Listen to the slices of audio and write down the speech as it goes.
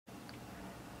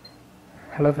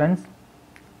Hello friends,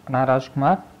 நான்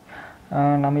ராஜ்குமார்.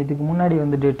 நம்ம இதுக்கு முன்னாடி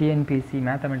வந்துட்டு டிஎன்பிஎஸ்சி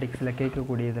மேத்தமெட்டிக்ஸில்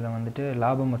கேட்கக்கூடியதில் வந்துட்டு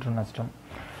லாபம் மற்றும் நஷ்டம்,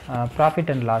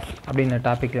 ப்ராஃபிட் அண்ட் லாஸ் அப்படின்ற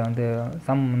டாப்பிக்கில்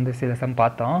வந்து சில சம்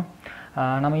பார்த்தோம்.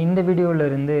 நம்ம இந்த வீடியோவில்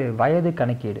இருந்து வயது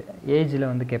கணக்கீடு, ஏஜில்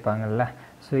வந்து கேட்பாங்கல்ல,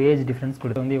 ஸோ ஏஜ் டிஃப்ரென்ஸ்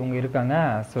கொடுத்து வந்து இவங்க இருக்காங்க,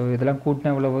 ஸோ இதெல்லாம்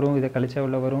கூட்டினா இவ்வளோ வரும், இதை கழிச்சா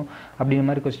இவ்வளோ வரும் அப்படின்ற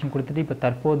மாதிரி கொஸ்டின் கொடுத்துட்டு இப்போ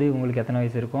தற்போது உங்களுக்கு எத்தனை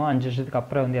வயசு இருக்கும், 5 வருஷத்துக்கு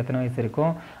அப்புறம் வந்து எத்தனை வயசு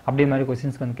இருக்கும் அப்படி மாதிரி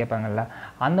கொஸ்டின்ஸ் வந்து கேட்பாங்கல்ல.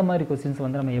 அந்த மாதிரி கொஸ்டின்ஸ்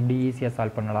வந்து நம்ம எப்படி ஈஸியாக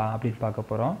சால்வ் பண்ணலாம் அப்படின்னு பார்க்க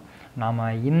போகிறோம். நாம்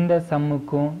இந்த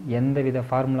சம்முக்கும் எந்த வித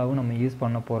ஃபார்முலாவும் நம்ம யூஸ்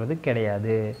பண்ண போகிறது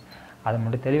கிடையாது. அதை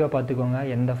மட்டும் தெளிவாக பார்த்துக்கோங்க.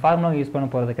 எந்த ஃபார்முலாவும் யூஸ் பண்ண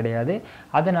போகிறது கிடையாது.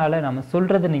 அதனால் நம்ம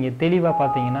சொல்கிறத நீங்கள் தெளிவாக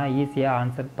பார்த்தீங்கன்னா ஈஸியாக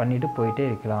ஆன்சர் பண்ணிவிட்டு போயிட்டே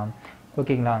இருக்கலாம்.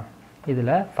 ஓகேங்களா? இதில்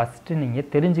ஃபஸ்ட்டு நீங்கள்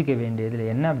தெரிஞ்சிக்க வேண்டியதில்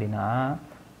என்ன அப்படின்னா,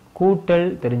 கூட்டல்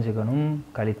தெரிஞ்சுக்கணும்,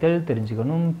 கழித்தல்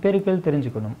தெரிஞ்சுக்கணும், பெருக்கல்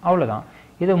தெரிஞ்சுக்கணும், அவ்வளோதான்.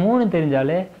 இதை 3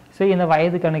 தெரிஞ்சாலே ஸோ இந்த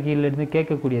வயது கணக்கிலிருந்து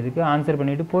கேட்கக்கூடியதுக்கு ஆன்சர்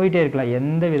பண்ணிவிட்டு போயிட்டே இருக்கலாம்.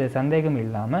 எந்த வித சந்தேகம்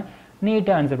இல்லாமல்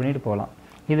நீட்டாக ஆன்சர் பண்ணிவிட்டு போகலாம்.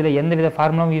 இதில் எந்த வித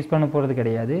ஃபார்முலாவும் யூஸ் பண்ண போகிறது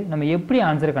கிடையாது. நம்ம எப்படி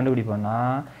ஆன்சரை கண்டுபிடிப்போம்னா,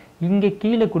 இங்கே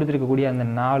கீழே கொடுத்துருக்கக்கூடிய அந்த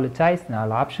 4 சாய்ஸ்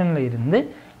 4 ஆப்ஷனில் இருந்து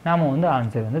நாம் வந்து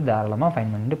ஆன்சர் வந்து தாராளமாக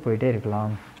ஃபைன் பண்ணிட்டு போயிட்டே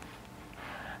இருக்கலாம்.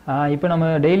 இப்போ நம்ம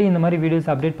டெய்லி இந்த மாதிரி வீடியோஸ்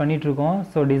அப்டேட் பண்ணிகிட்ருக்கோம்.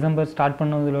 ஸோ டிசம்பர் ஸ்டார்ட்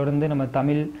பண்ணதுலேருந்து நம்ம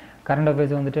தமிழ் கரண்ட்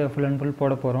அஃபேர்ஸ் வந்துட்டு ஃபுல் அண்ட் ஃபுல்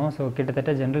போட போகிறோம். ஸோ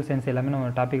கிட்டத்தட்ட ஜென்ரல் சயின்ஸ் எல்லாமே நம்ம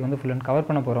டாபிக் வந்து ஃபுல் அண்ட் கவர்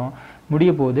பண்ண போகிறோம்,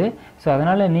 முடிய போகுது. ஸோ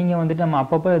அதனால் நீங்கள் வந்துட்டு நம்ம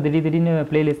அப்பப்போ திடீர்னு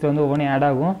பிளேலிஸ்ட்டில் வந்து ஒவ்வொன்றும் ஆட்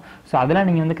ஆகும். ஸோ அதெல்லாம்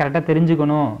நீங்கள் வந்து கரெக்டாக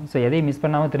தெரிஞ்சுக்கணும், ஸோ எதையும் மிஸ்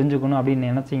பண்ணாமல் தெரிஞ்சுக்கணும்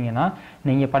அப்படின்னு நினச்சிங்கன்னா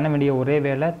நீங்கள் பண்ண வேண்டிய ஒரே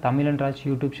வேலை, தமிழன் ராஜ்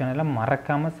யூடியூப் சேனலை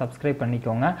மறக்காமல் சப்ஸ்கிரைப்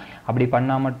பண்ணிக்கோங்க. அப்படி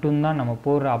பண்ணால் மட்டும்தான் நம்ம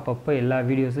போடுற அப்பப்போ எல்லா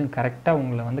வீடியோஸும் கரெக்டாக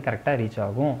உங்களை வந்து கரெக்டாக ரீச்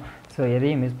ஆகும். ஸோ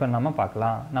எதையும் மிஸ் பண்ணாமல்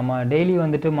பார்க்கலாம். நம்ம டெய்லி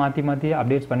வந்துட்டு மாற்றி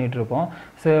அப்டேட்ஸ் பண்ணிகிட்ருப்போம்.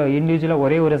 ஸோ இண்டிவிஜுவலாக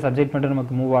ஒரே ஒரு சப்ஜெக்ட் மட்டும்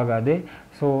நமக்கு மூவ் ஆகாது.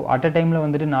 ஸோ அட் அ டைமில்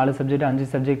வந்துட்டு 4 சப்ஜெக்ட் 5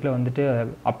 சப்ஜெக்டில் வந்துட்டு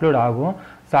அப்லோட் ஆகும்.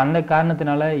 ஸோ அந்த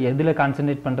காரணத்தினால எதில்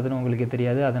கான்சன்ட்ரேட் பண்ணுறதுன்னு உங்களுக்கு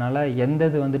தெரியாது. அதனால்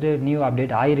எந்தது வந்துட்டு நியூ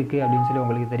அப்டேட் ஆகிருக்கு அப்படின்னு சொல்லி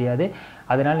உங்களுக்கு தெரியாது.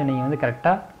 அதனால் நீங்கள் வந்து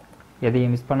கரெக்டாக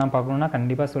எதையும் மிஸ் பண்ணால் பார்க்கணுன்னா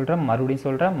கண்டிப்பாக சொல்கிறேன், மறுபடியும்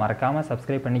சொல்கிறேன், மறக்காமல்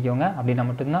சப்ஸ்கிரைப் பண்ணிக்கோங்க. அப்படின்னா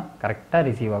மட்டும்தான் கரெக்டாக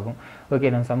ரிசீவ் ஆகும். ஓகே,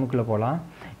 நம்ம சம்முக்குள்ளே போகலாம்.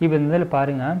 இப்போ இந்த இதில்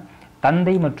பாருங்கள்,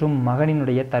 தந்தை மற்றும்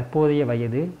மகனினுடைய தற்போதைய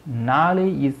வயது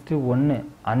 4:1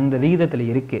 அந்த விகிதத்தில்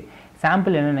இருக்குது.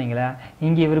 சாம்பிள் என்னன்னீங்களா,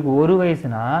 இங்கே இவருக்கு 1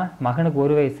 வயசுனா, மகனுக்கு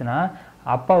 1 வயசுனா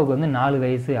அப்பாவுக்கு வந்து 4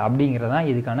 வயசு அப்படிங்கிறதான்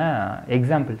இதுக்கான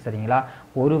எக்ஸாம்பிள். சரிங்களா?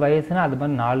 1 வயசுனா அது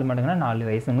மாதிரி 4 மடங்குனா 4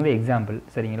 வயசுங்கிறது எக்ஸாம்பிள்.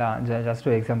 சரிங்களா? ஜஸ்ட்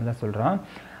ஒரு எக்ஸாம்பிள் தான் சொல்கிறோம்.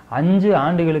 5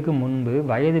 ஆண்டுகளுக்கு முன்பு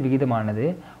வயது விகிதமானது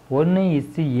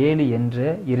 1:7 என்று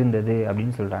இருந்தது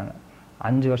அப்படின்னு சொல்கிறாங்க.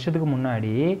 5 வருஷத்துக்கு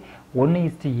முன்னாடி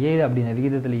 1:7 அப்படின்ற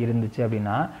விகிதத்தில் இருந்துச்சு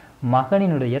அப்படின்னா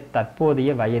மகனினுடைய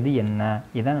தற்போதைய வயது என்ன?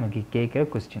 இதுதான் நமக்கு கேட்குற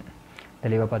கொஸ்டின்.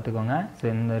 தெளிவாக பார்த்துக்கோங்க. ஸோ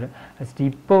இந்த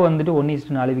இப்போ வந்துட்டு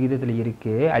 1:4 விகிதத்தில்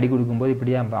இருக்குது. அடி கொடுக்கும்போது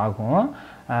இப்படியே ஆகும்.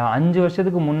 5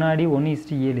 வருஷத்துக்கு முன்னாடி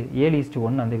 1:7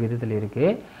 7:1 அந்த விகிதத்தில்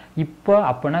இருக்குது. இப்போ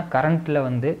அப்போனா கரண்ட்டில்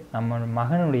வந்து நம்ம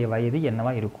மகனுடைய வயது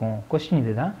என்னவா இருக்கும்? கொஸ்டின்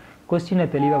இதுதான். கொஸ்டினை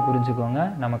தெளிவாக புரிஞ்சுக்கோங்க.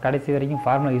 நம்ம கடைசி வரைக்கும்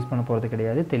ஃபார்முலா யூஸ் பண்ண போகிறது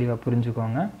கிடையாது. தெளிவாக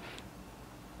புரிஞ்சுக்கோங்க.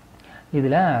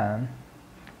 இதில்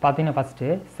பார்த்தீங்கன்னா ஃபஸ்ட்டு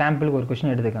சாம்பிளுக்கு ஒரு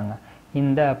கொஸ்டின் எடுத்துக்கோங்க.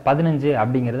 இந்த 15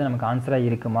 அப்படிங்கிறது நமக்கு ஆன்சராக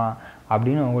இருக்குமா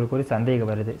அப்படின்னு உங்களுக்கு ஒரு சந்தேகம்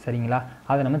வருது. சரிங்களா?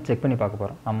 அதை நம்ம செக் பண்ணி பார்க்க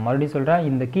போகிறோம். நம்ம மறுபடியும் சொல்கிறேன்,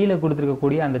 இந்த கீழே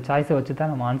கொடுத்துருக்கக்கூடிய அந்த சாய்ஸை வச்சு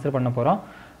தான் நம்ம ஆன்சர் பண்ண போகிறோம்.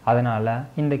 அதனால்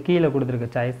இந்த கீழே கொடுத்துருக்க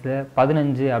சாய்ஸில்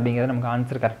 15 அப்படிங்கிறது நமக்கு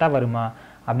ஆன்சர் கரெக்டாக வருமா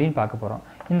அப்படின்னு பார்க்க போகிறோம்.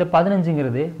 இந்த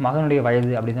 15ங்கிறது மகனுடைய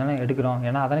வயது அப்படின்னு தானே எடுக்கிறோம்.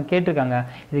 ஏன்னா அதனை கேட்டிருக்காங்க.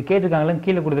 இது கேட்டிருக்காங்களே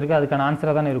கீழே கொடுத்துருக்கு, அதுக்கான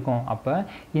ஆன்சராக தானே இருக்கும். அப்போ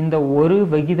இந்த ஒரு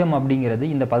விகிதம் அப்படிங்கிறது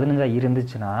இந்த 15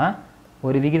 இருந்துச்சுன்னா,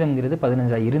 ஒரு விகிதம்ங்கிறது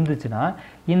 15 இருந்துச்சுன்னா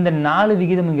இந்த 4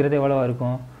 விகிதம்ங்கிறது எவ்வளோவா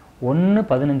இருக்கும்? 1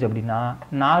 15 அப்படின்னா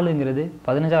 4ங்கிறது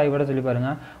 15 விட சொல்லி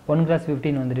பாருங்கள். 1 ×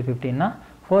 15 வந்துட்டு 15னா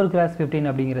 4 × 15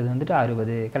 அப்படிங்கிறது வந்துட்டு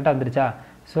 60. கரெக்டாக வந்துருச்சா?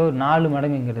 ஸோ 4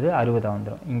 மடங்குங்கிறது 60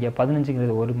 வந்துடும். இங்கே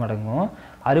 15ங்கிறது 1 மடங்கும்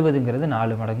 60ங்கிறது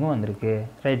 4 மடங்கும் வந்திருக்கு.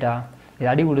 ரைட்டா? இது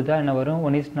அடி கொடுத்தா என்ன வரும்?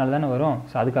 1:4 தானே வரும்.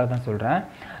 ஸோ அதுக்காக தான் சொல்கிறேன்.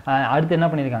 அடுத்து என்ன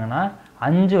பண்ணியிருக்காங்கன்னா,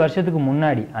 5 வருஷத்துக்கு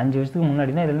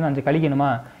முன்னாடினா இதுலேருந்து 5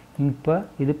 கழிக்கணுமா? இப்போ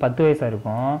இது 10 வயசாக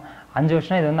இருக்கும். 5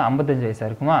 வருஷம்னா இது வந்து 55 வயசாக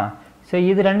இருக்குமா? ஸோ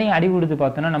இது ரெண்டையும் அடி கொடுத்து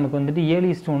பார்த்தோன்னா நமக்கு வந்துட்டு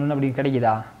 7:1 அப்படின்னு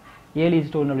கிடைக்குதா?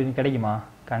 7:1 அப்படின்னு கிடைக்குமா?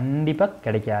 கண்டிப்பாக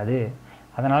கிடைக்காது.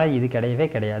 அதனால் இது கிடையவே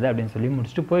கிடையாது அப்படின்னு சொல்லி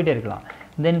முடிச்சுட்டு போயிட்டே இருக்கலாம்.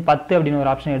 தென் 10 அப்படின்னு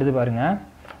ஒரு ஆப்ஷன் எடுத்து பாருங்கள்.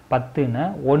 10ன்னு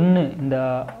 1 இந்த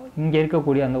இங்கே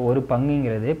இருக்கக்கூடிய அந்த ஒரு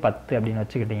பங்குங்கிறது 10 அப்படின்னு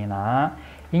வச்சுக்கிட்டிங்கன்னா,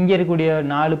 இங்கே இருக்கக்கூடிய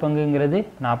 4 பங்குங்கிறது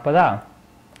 40.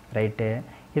 ரைட்டு.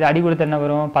 இது அடி கொடுத்தா என்ன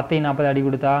வரும்? 10 40 அடி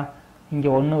கொடுத்தா இங்கே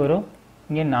 1 வரும்,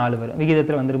 இங்கே 4 வரும்.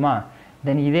 விகிதத்தில் வந்துருமா?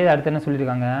 தென் இதே அடுத்து என்ன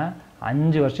சொல்லியிருக்காங்க,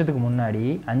 5 வருஷத்துக்கு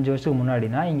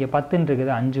முன்னாடினா இங்கே 10ன்னு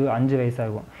இருக்குது, 5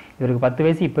 வயசாகும். இவருக்கு 10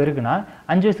 வயசு இப்போ இருக்குன்னா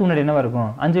 5 வயசுக்கு முன்னாடி என்னவா இருக்கும்?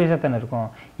 5 வயசாக தானே இருக்கும்.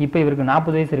 இப்போ இவருக்கு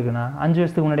 40 வயசு இருக்குன்னா 5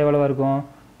 வருஷத்துக்கு முன்னாடி எவ்வளோவா இருக்கும்?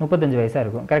 35 வயசாக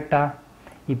இருக்கும். கரெக்டாக?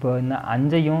 இப்போ இந்த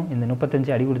 5ஐயும் இந்த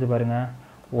 35 அடி கொடுத்து பாருங்கள்.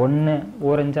 1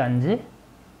 ஓரஞ்சு 5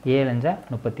 7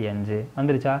 35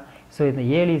 வந்துருச்சா? ஸோ இந்த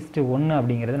 7:1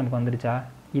 அப்படிங்கிறது நமக்கு வந்துருச்சா?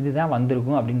 இதுதான்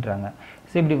வந்திருக்கும் அப்படின்றாங்க.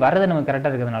 ஸோ இப்படி வர்றது நமக்கு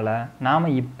கரெக்டாக இருக்கிறதுனால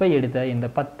நாம் இப்போ எடுத்த இந்த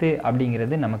 10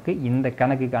 அப்படிங்கிறது நமக்கு இந்த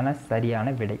கணக்குக்கான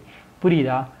சரியான விடை.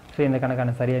 புரியுதா? ஸோ இந்த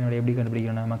கணக்கான சரியான விடை எப்படி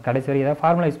கண்டுபிடிக்கணும்? நம்ம கடைசி வரை ஏதாவது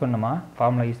ஃபார்முலா யூஸ் பண்ணணுமா?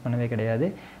 ஃபார்முலா யூஸ் பண்ணவே கிடையாது.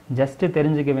 ஜஸ்ட்டு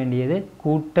தெரிஞ்சுக்க வேண்டியது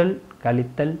கூட்டல்,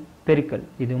 கழித்தல், பெருக்கல்.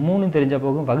 இது 3 தெரிஞ்ச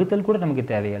போகும். வகுத்தல் கூட நமக்கு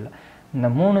தேவையில்லை. இந்த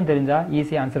 3 தெரிஞ்சால்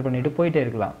ஈஸியாக ஆன்சர் பண்ணிவிட்டு போயிட்டே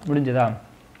இருக்கலாம். முடிஞ்சதா?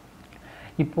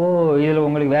 இப்போது இதில்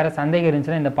உங்களுக்கு வேறு சந்தேகம்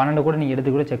இருந்துச்சுன்னா இந்த 12 கூட நீங்கள்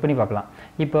எடுத்து கூட செக் பண்ணி பார்க்கலாம்.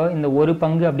 இப்போ இந்த ஒரு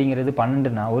பங்கு அப்படிங்கிறது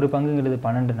 12னா, ஒரு பங்குங்கிறது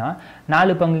 12னா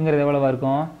 4 பங்குங்கிறது எவ்வளோவா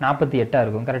இருக்கும்? 48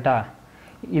 இருக்கும். கரெக்டாக?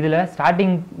 இதில்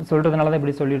ஸ்டார்டிங் சொல்கிறதுனால தான்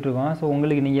இப்படி சொல்லிட்டு இருக்கோம். ஸோ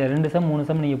உங்களுக்கு நீங்கள் 2 சம் 3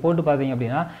 சம் நீங்கள் போட்டு பார்த்தீங்க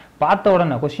அப்படின்னா பார்த்த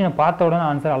உடனே கொஸ்டினை பார்த்த உடனே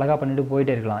ஆன்சர் அழகாக பண்ணிட்டு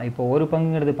போயிட்டே இருக்கலாம். இப்போ ஒரு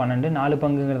பங்குங்கிறது 12, 4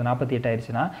 பங்குங்கிறது 48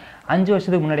 ஆயிடுச்சுன்னா 5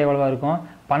 வருஷத்துக்கு முன்னாடி எவ்வளோவா இருக்கும்?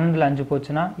 12ல் 5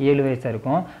 போச்சுன்னா 7 வயசாக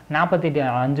இருக்கும். 48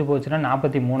 5 போச்சுன்னா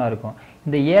 43 இருக்கும்.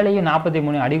 இந்த 7ஐயும்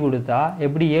 43 அடி கொடுத்தா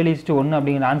எப்படி 7:1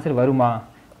 அப்படிங்கிற ஆன்சர் வருமா?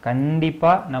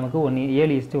 கண்டிப்பாக நமக்கு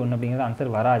 7:1 அப்படிங்கிற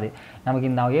ஆன்சர் வராது. நமக்கு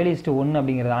இந்த 7:1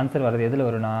 அப்படிங்கிறது ஆன்சர் வர்றது எதில்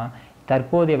வரும்னா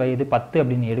தற்போதைய வயது 10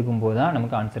 அப்படின்னு எடுக்கும்போது தான்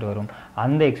நமக்கு ஆன்சர் வரும்.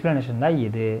 அந்த எக்ஸ்பிளனேஷன் தான்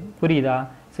இது. புரியுதா?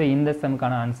 ஸோ இந்த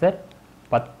சம்முக்கான ஆன்சர்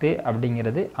 10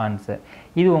 அப்படிங்கிறது ஆன்சர்.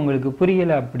 இது உங்களுக்கு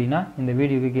புரியலை அப்படின்னா இந்த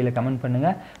வீடியோக்கு கீழே கமெண்ட்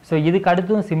பண்ணுங்கள். ஸோ இதுக்கு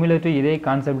அடுத்தும் சிமிலர் டு இதே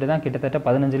கான்செப்ட் தான் கிட்டத்தட்ட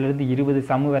 15லேருந்து 20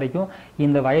 சம் வரைக்கும்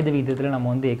இந்த வயது விகிதத்தில் நம்ம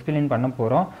வந்து எக்ஸ்பிளைன் பண்ண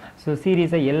போகிறோம். ஸோ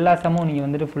சீரியஸாக எல்லா சம்மும் நீங்கள்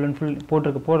வந்துட்டு ஃபுல் அண்ட் ஃபுல்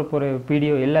போட போகிற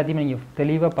வீடியோ எல்லாத்தையுமே நீங்கள்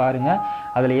தெளிவாக பாருங்கள்.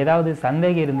 அதில் ஏதாவது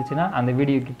சந்தேகம் இருந்துச்சுன்னா அந்த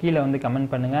வீடியோக்கு கீழே வந்து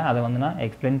கமெண்ட் பண்ணுங்கள். அதை வந்து நான்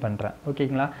எக்ஸ்பிளைன் பண்ணுறேன்.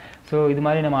 ஓகேங்களா? ஸோ இது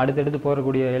மாதிரி நம்ம அடுத்தடுத்து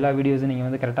போகக்கூடிய எல்லா வீடியோஸும் நீங்கள்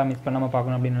வந்து கரெக்டாக மிஸ் பண்ணாமல்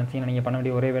பார்க்கணும் அப்படின்னு நினச்சிங்கன்னா நீங்கள் பண்ண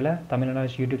வேண்டிய ஒரே வேலை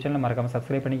தமிழ்நாடு யூடியூப் சேனல் மறக்காமல்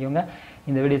சப்ஸ்கிரைப் பண்ணிக்கோங்க.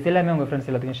 இந்த வீடியோஸ் எல்லாமே உங்கள் ஃப்ரெண்ட்ஸ்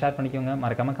எல்லாத்துக்கும் ஷேர் பண்ணிக்கோங்க.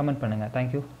 மறக்காமல் கமெண்ட் பண்ணுங்கள்.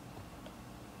 தேங்க்யூ.